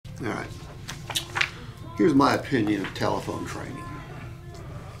All right. Here's my opinion of telephone training.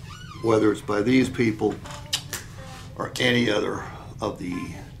 Whether it's by these people or any other of the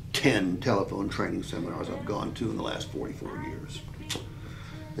 10 telephone training seminars I've gone to in the last 44 years.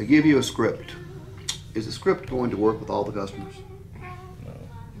 They give you a script. Is the script going to work with all the customers?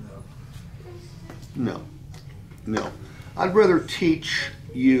 No. No. I'd rather teach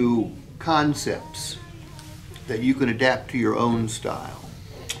you concepts that you can adapt to your own style.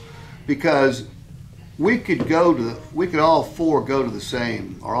 Because we could all four go to the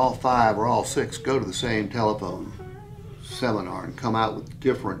same, or all five, or all six go to the same telephone seminar and come out with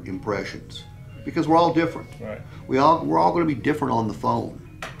different impressions. Because we're all different. Right. We're all going to be different on the phone.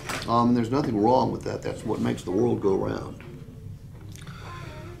 There's nothing wrong with that. That's what makes the world go round.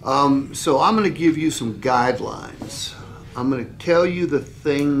 So I'm going to give you some guidelines. I'm going to tell you the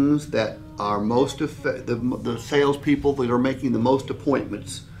things that are most the salespeople that are making the most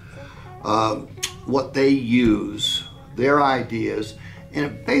appointments, what they use, their ideas, and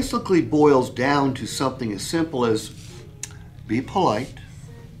it basically boils down to something as simple as be polite,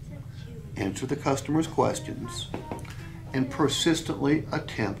 answer the customer's questions, and persistently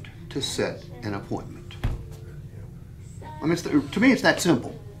attempt to set an appointment. I mean, to me, it's that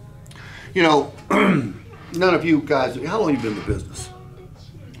simple. You know, none of you guys, how long have you been in the business?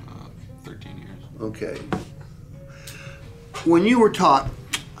 13 years. Okay. When you were taught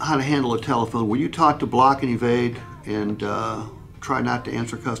how to handle a telephone, were you taught to block and evade and try not to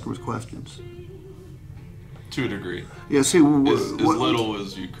answer customers' questions? To a degree. Yeah, see, as little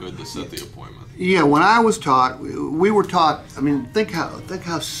as you could to set the appointment. Yeah, when I was taught, we were taught, I mean, think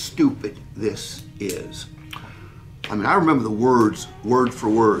how stupid this is. I mean, I remember the words, word for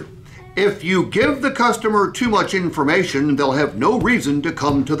word. If you give the customer too much information, they'll have no reason to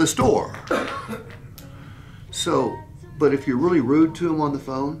come to the store. So, but if you're really rude to them on the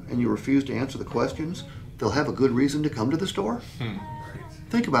phone and you refuse to answer the questions, they'll have a good reason to come to the store?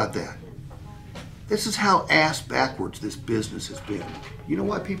 Think about that. This is how ass backwards this business has been. You know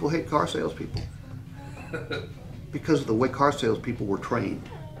why people hate car salespeople? Because of the way car salespeople were trained.